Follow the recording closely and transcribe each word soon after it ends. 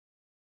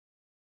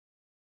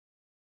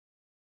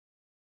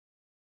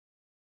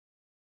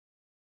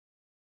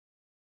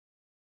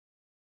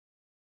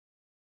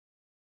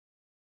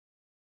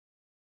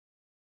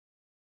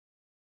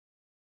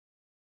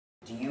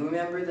Do you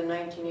remember the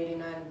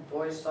 1989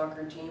 boys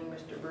soccer team,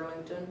 Mr.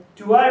 Burlington?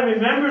 Do I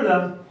remember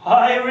them?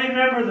 I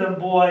remember them,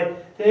 boy.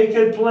 They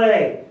could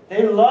play.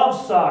 They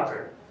loved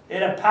soccer. They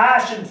had a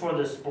passion for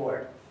the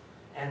sport.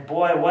 And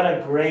boy, what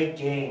a great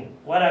game.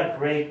 What a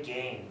great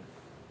game.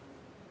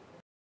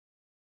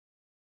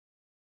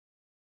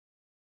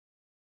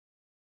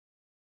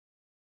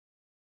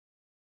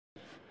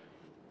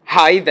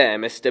 Hi there,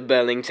 Mr.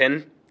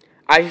 Burlington.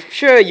 I'm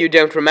sure you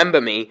don't remember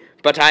me,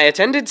 but I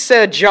attended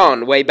Sir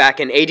John way back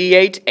in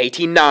 88,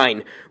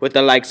 89, with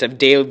the likes of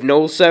Dave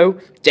Nolso,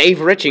 Dave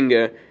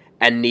Richinger,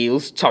 and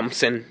Niels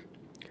Thompson.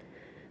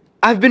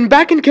 I've been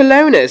back in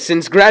Kelowna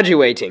since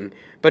graduating,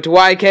 but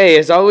YK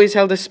has always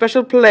held a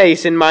special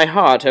place in my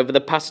heart over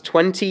the past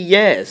 20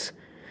 years.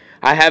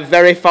 I have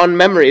very fond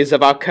memories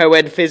of our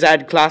co-ed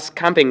phys-ed class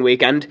camping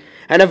weekend,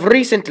 and have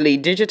recently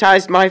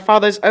digitized my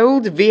father's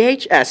old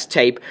VHS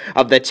tape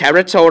of the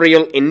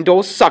territorial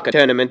indoor soccer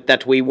tournament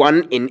that we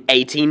won in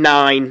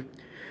 '89.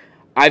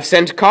 I've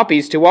sent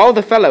copies to all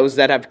the fellows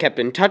that I've kept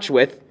in touch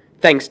with,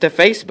 thanks to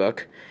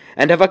Facebook,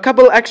 and have a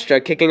couple extra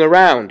kicking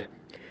around.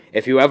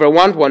 If you ever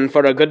want one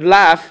for a good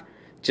laugh,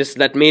 just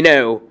let me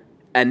know,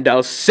 and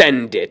I'll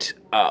send it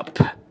up.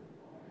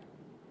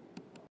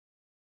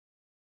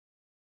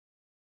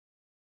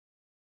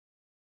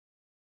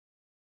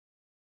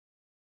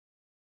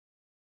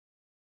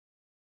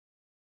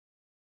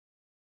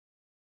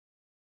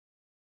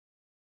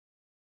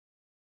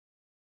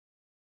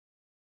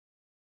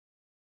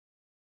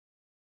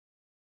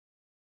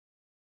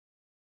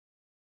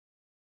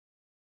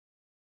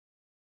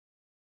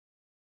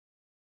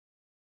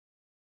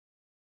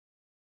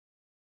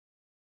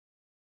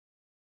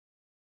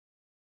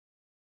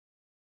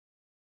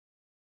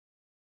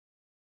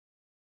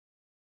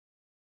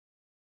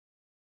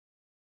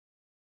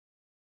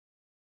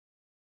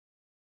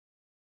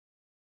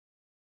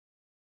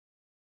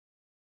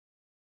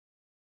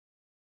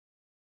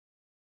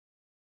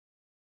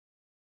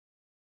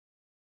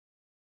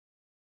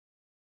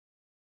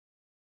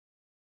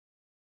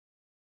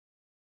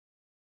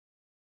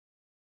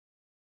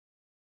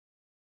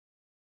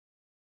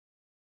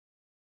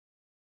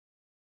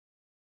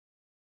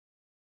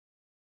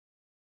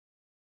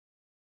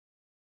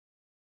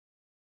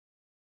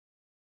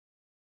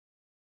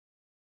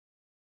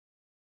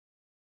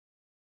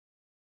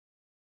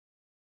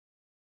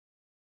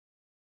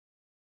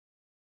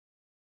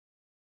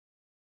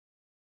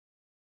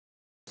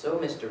 So,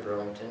 Mr.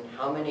 Burlington,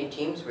 how many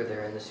teams were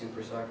there in the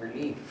SuperSoccer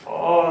League?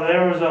 Oh,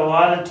 there was a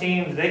lot of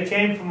teams. They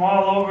came from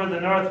all over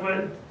the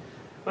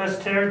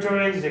Northwest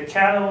Territories, the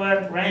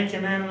Callowet,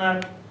 Rankin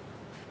Inlet.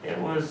 It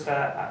was,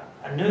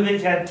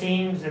 Nunavik had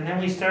teams, and then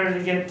we started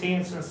to get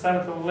teams from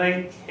south of the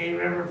lake, Hay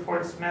River,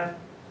 Fort Smith.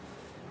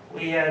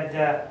 We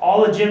had,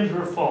 all the gyms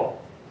were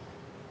full.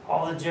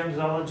 All the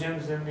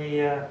gyms in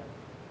the,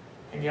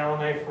 in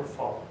Yellowknife were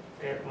full.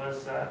 It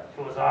was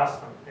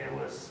awesome. It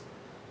was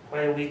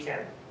quite a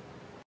weekend.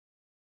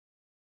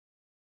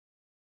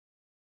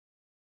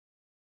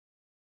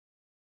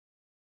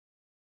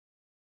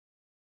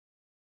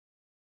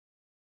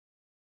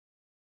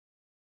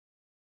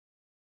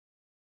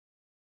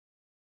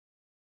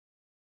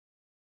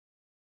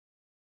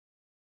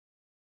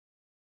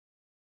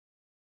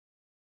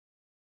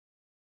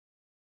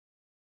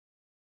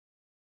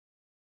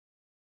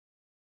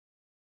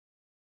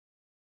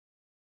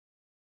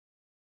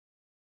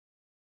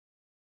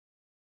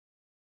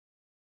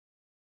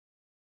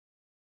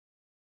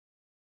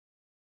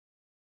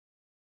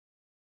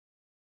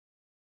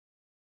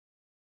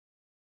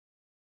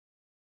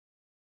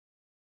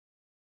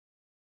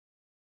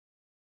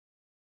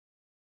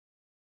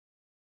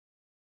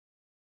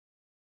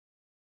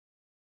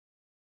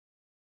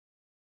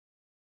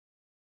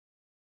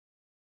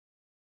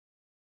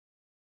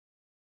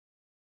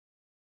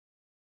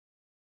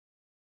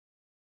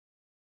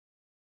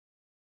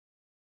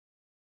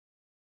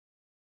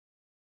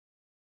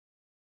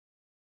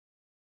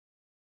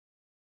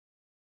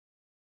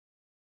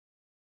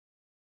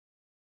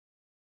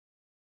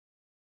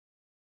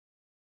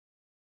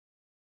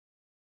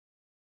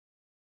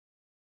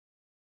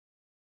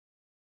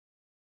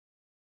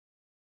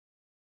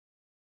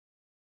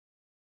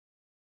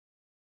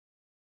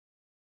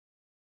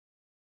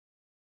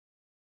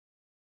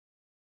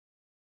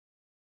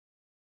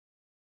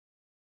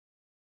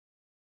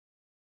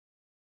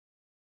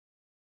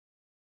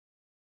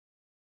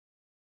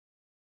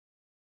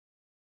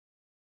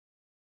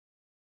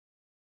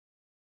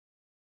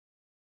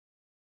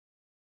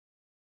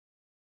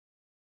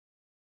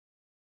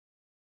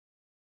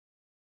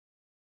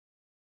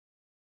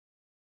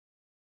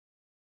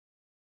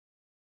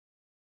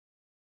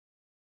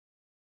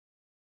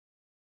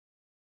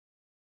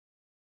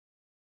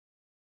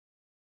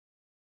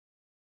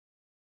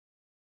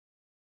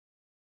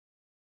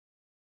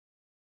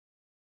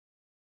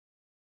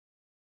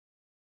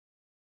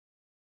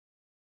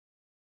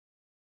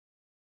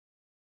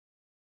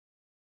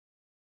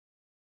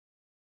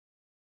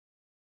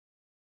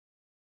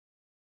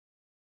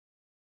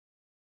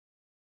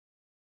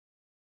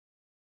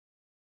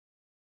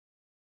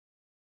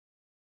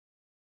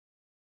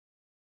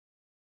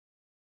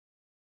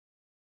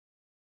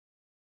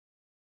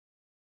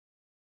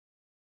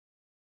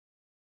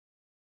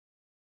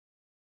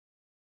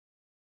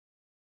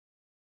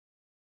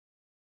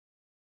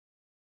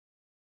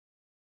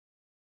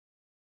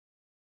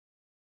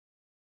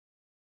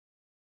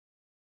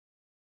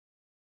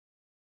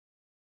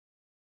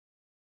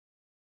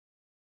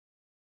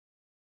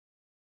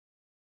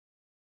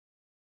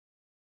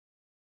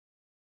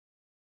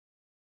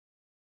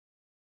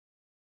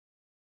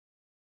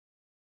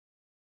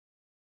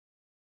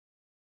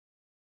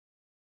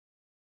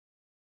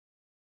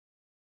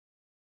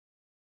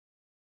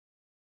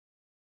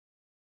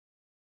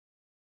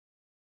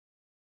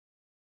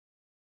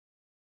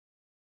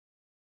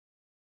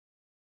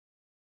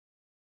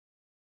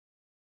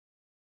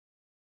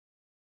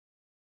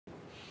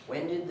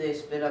 When did they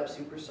split up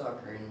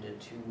SuperSoccer into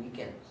 2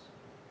 weekends?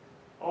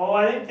 Oh,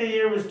 I think the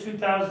year was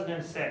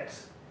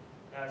 2006.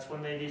 That's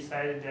when they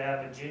decided to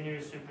have a junior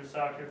super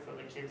soccer for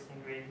the kids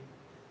in grade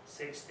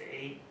 6 to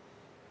 8.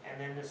 And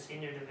then the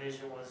senior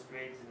division was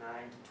grades 9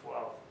 to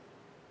 12.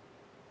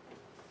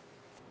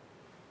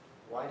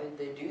 Why did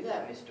they do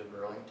that, Mr.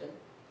 Burlington?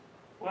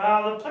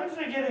 Well, the players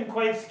are getting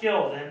quite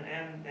skilled,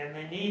 and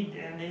they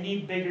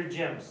need bigger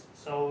gyms.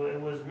 So it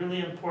was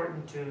really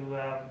important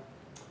to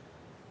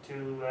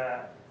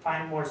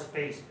find more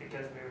space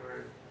because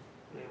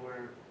we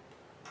were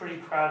pretty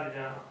crowded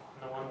on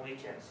the one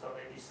weekend. So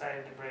they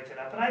decided to break it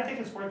up, and I think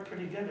it's worked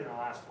pretty good in the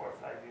last 4 or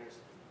 5 years.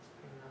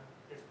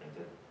 It's been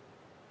good.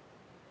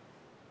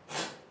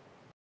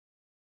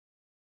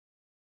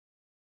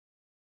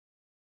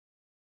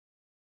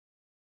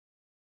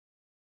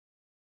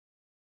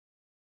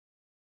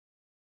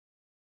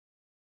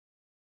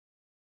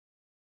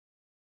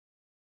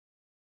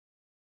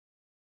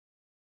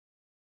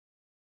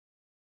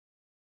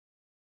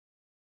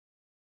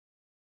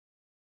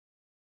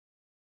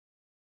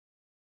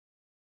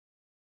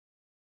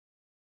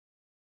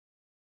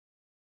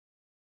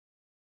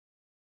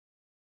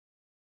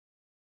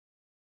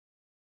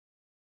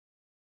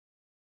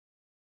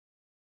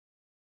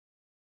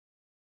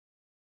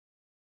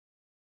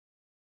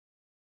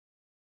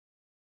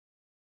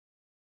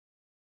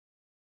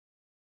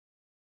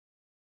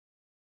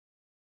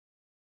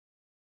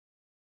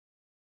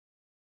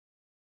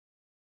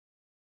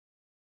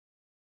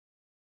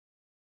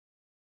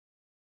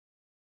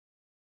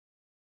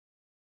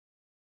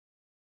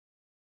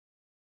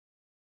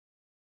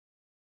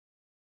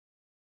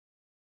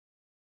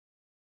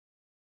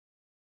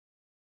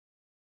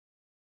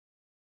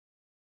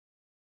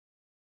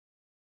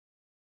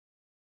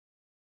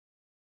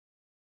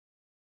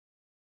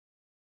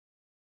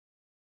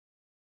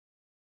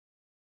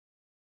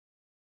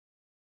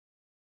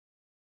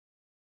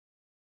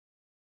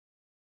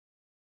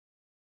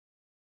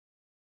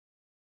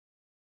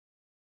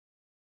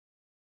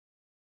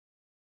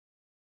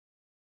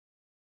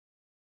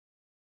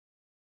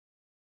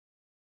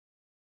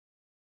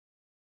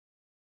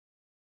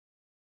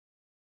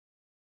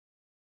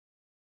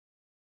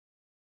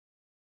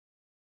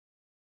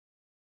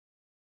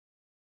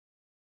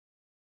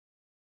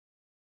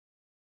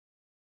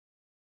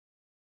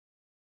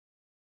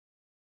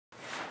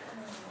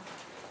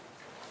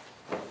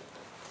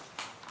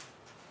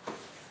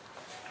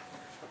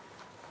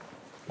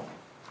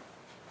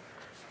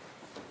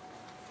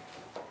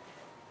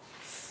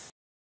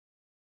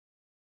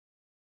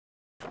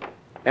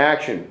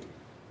 Action.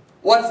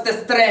 What's the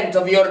strength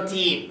of your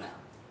team?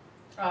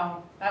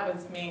 Oh, that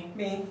was me.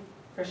 Me?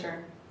 For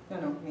sure.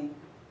 No, me.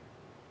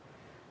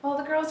 Well,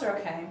 the girls are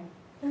okay.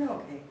 They're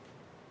okay.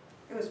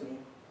 It was me.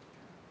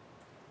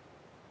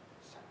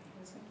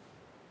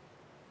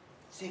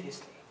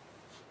 Seriously.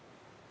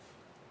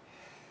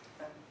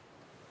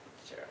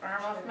 Get your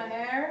arm off my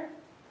hair,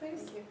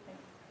 please. Thank you.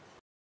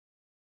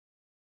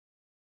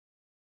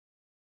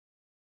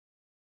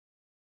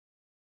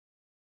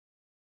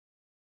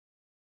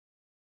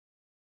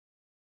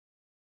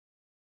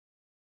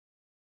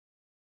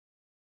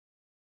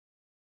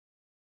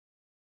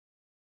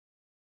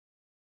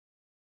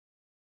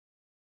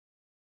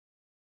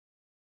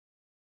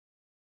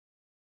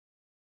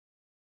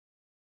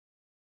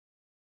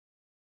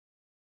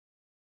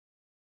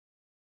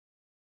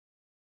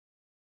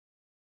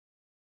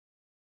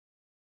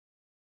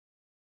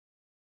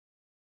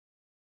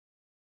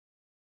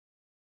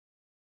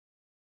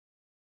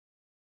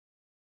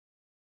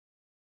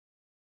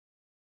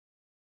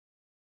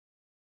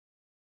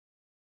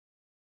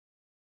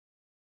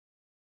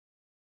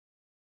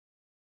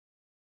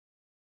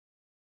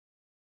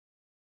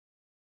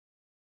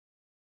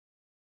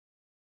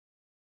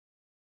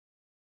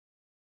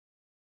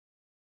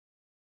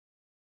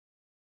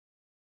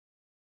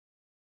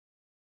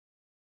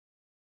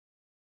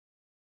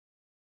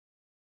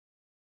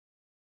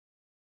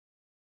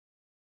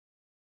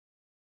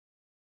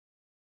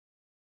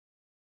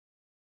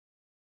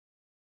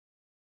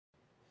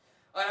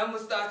 I am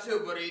Mustacho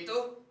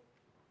Burrito.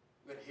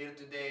 We're here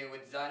today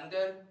with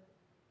Xander.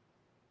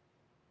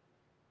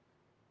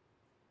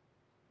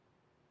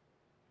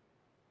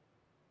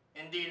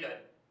 And Dylan.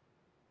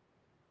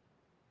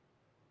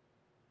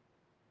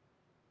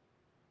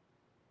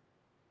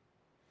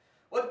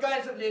 What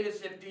kinds of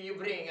leadership do you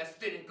bring as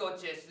student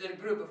coaches to the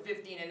group of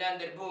 15 and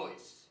under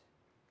boys?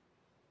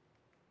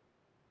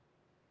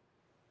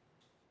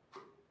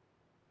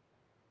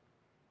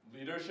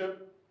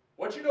 Leadership?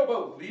 What you know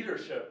about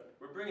leadership?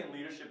 We're bringing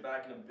leadership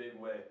back in a big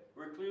way.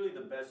 We're clearly the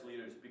best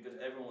leaders because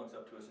everyone looks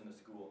up to us in the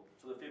school.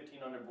 So the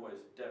 15 under boys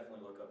definitely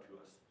look up to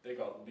us. They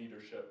got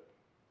leadership.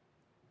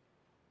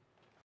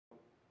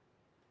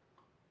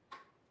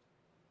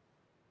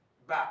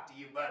 Back to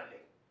you, Burley.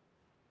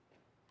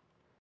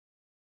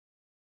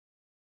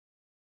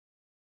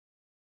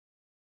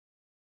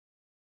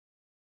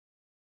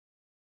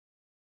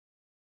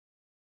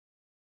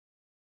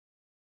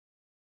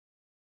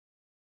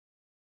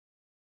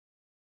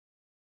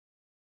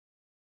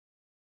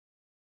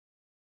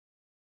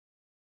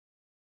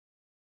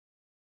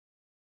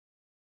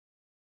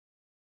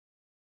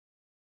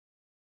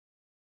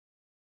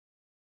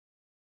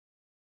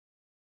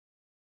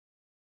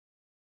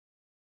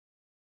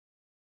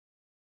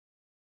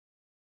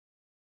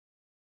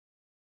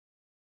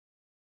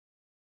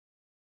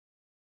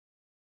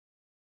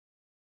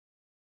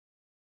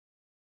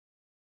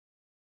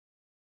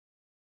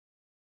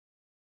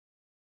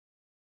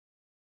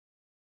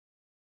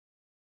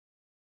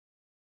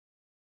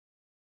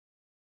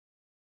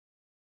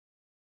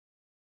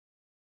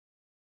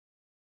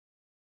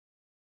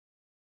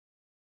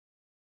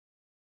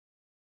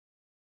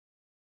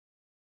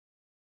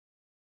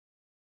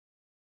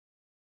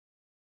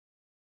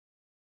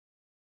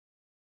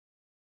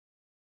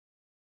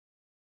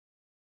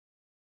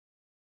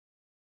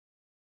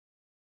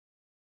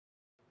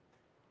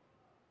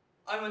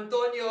 I'm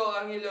Antonio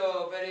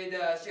Angelo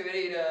Ferreira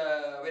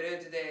Chiverita. We're here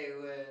today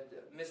with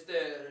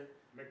Mr.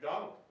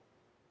 McDonald.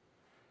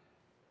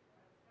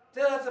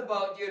 Tell us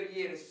about your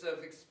years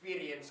of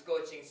experience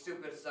coaching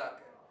Super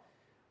Soccer.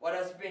 What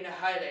has been a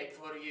highlight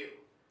for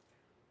you?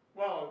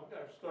 Well,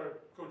 I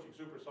started coaching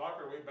Super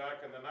Soccer way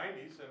back in the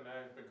 90s, and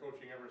I've been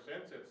coaching ever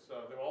since.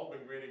 They've all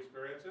been great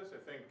experiences.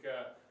 I think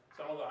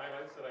some of the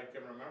highlights that I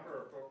can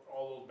remember are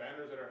all those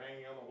banners that are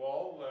hanging on the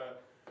wall, the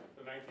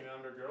 19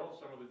 under girls,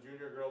 some of the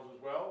junior girls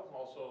as well,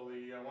 also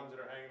the ones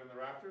that are hanging in the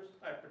rafters.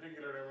 I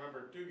particularly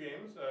remember two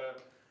games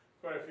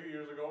quite a few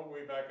years ago,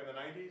 way back in the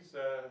 90s.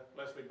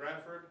 Leslie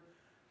Brantford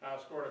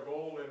scored a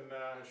goal in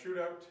a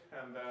shootout,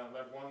 and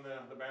that won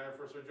the banner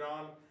for Sir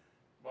John.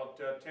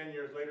 About 10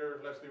 years later,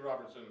 Leslie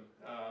Robertson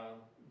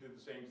did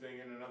the same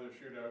thing in another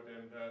shootout,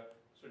 and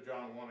Sir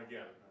John won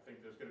again. I think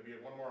there's going to be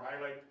one more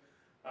highlight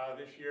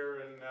this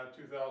year in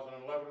 2011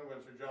 when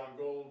Sir John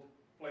Gold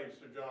plays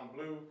Sir John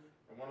Blue,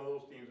 and one of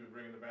those teams will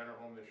bring the banner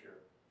home this year.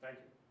 Thank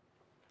you.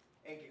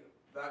 Thank you.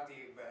 Back to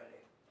you, Bradley.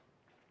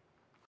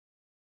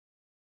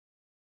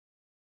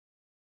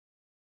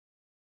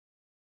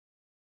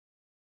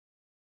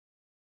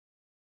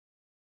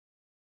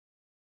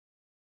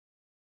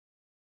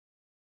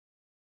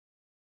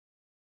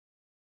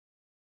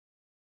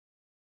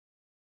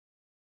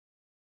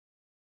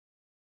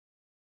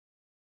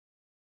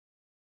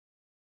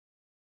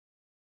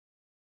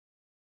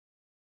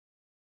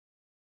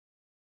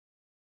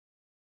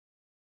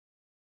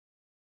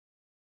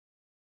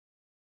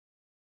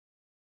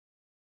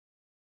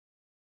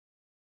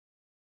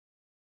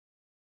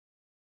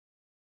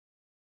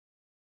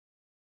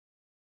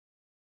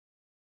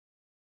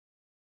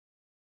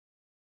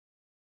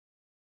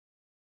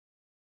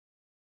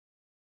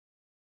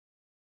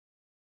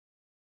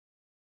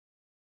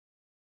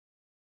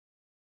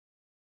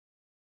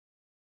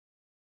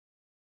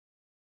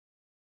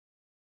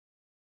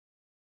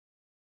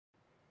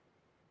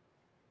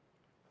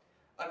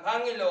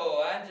 I'm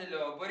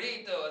Angelo,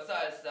 Burrito,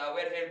 Salsa.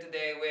 We're here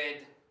today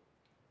with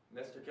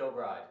Mr.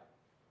 Kilbride.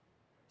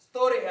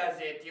 Story has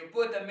it, you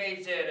put a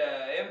major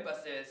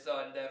emphasis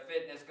on the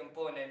fitness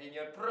component in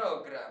your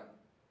program.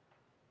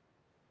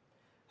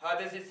 How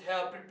does this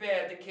help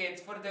prepare the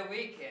kids for the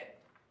weekend?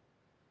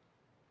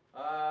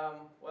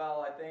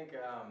 Well, I think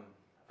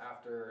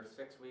after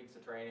 6 weeks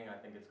of training, I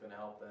think it's going to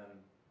help them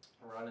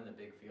run in the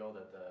big field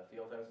at the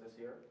field house this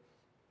year.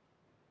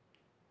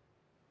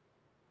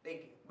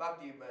 Thank you. Back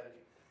to you, Bradley.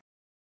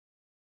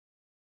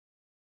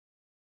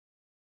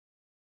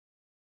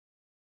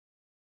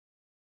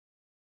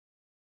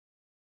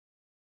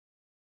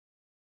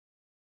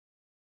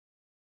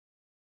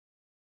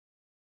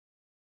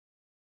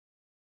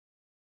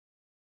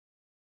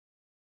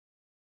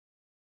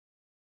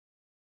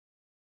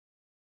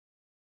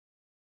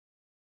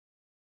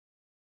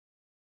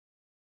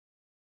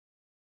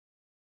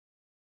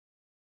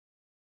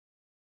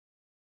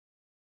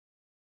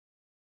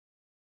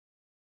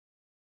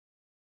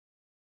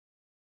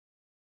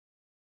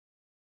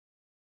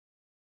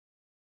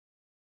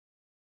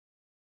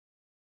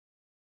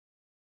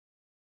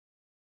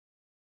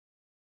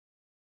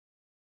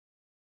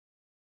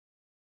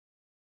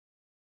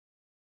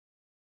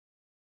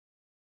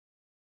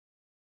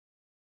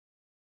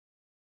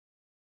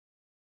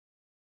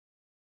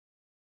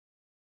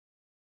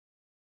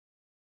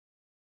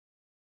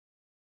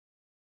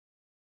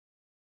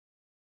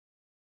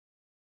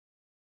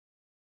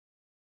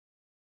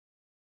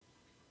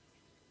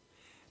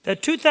 The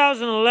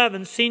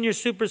 2011 Senior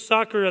Super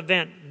Soccer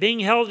event, being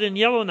held in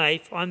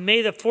Yellowknife on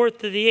May the 4th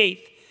to the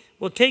 8th,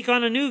 will take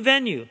on a new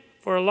venue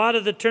for a lot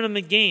of the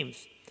tournament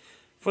games.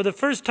 For the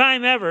first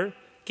time ever,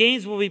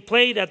 games will be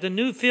played at the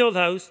new field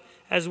house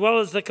as well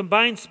as the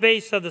combined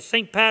space of the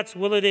St. Pat's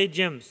Williday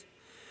gyms.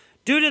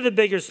 Due to the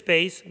bigger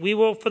space, we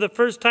will for the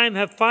first time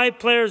have 5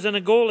 players and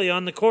a goalie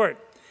on the court,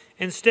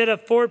 instead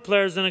of 4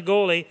 players and a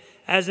goalie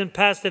as in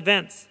past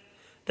events.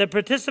 The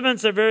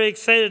participants are very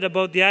excited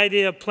about the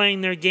idea of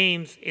playing their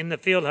games in the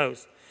field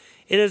house.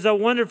 It is a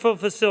wonderful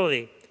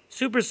facility.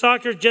 Super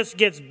Soccer just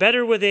gets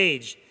better with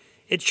age.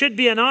 It should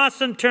be an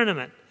awesome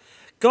tournament.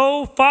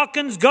 Go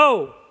Falcons,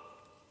 go!